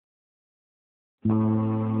Adok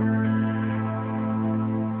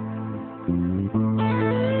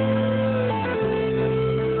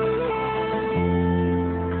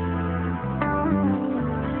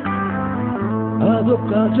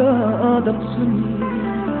dan seni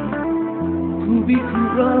Kubi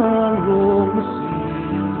kurang mesin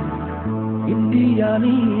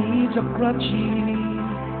Indiani cakraci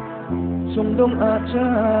Sondong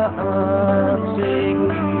acaan sing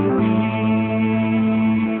wiwi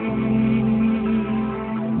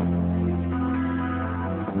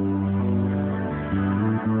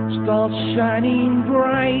Stars shining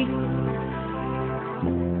bright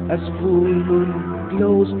As full moon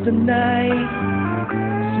glows tonight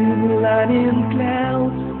Silver lining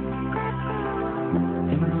clouds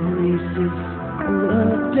Embraces a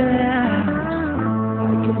dance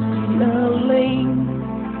I can see a lane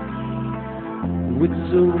With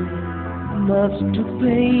so much to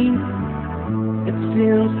paint It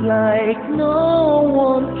feels like no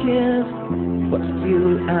one cares But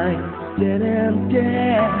still I stand and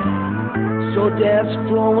dare So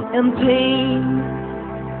desperate and pain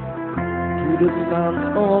To the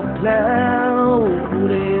sound of cloud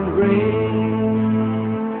and rain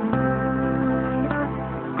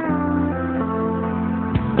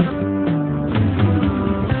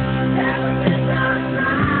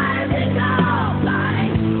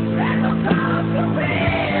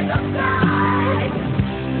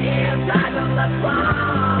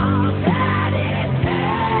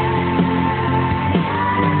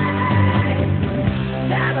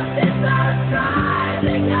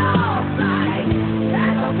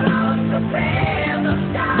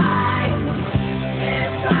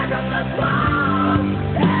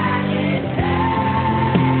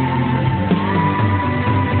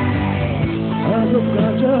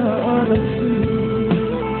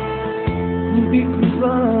Lebih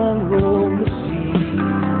kurang romasi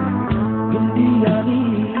Indiani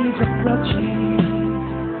cakraci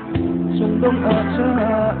Sondong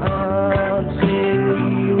acaan sing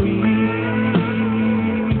wiwi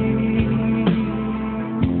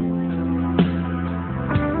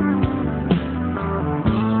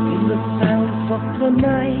In the sound of the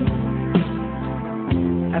night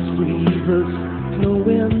As rivers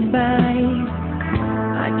flowing by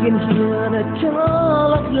I can hear the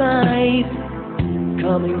call of light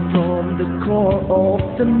Coming from the core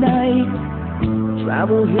of the night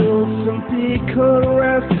Travel hills and pick her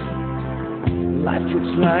rest Life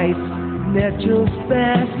looks like nature's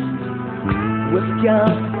best We've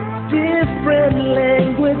got different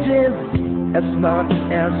languages As much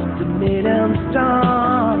as the million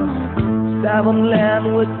stars Seven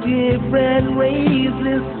land with different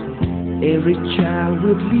races Every child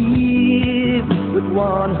would live with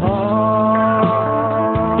one heart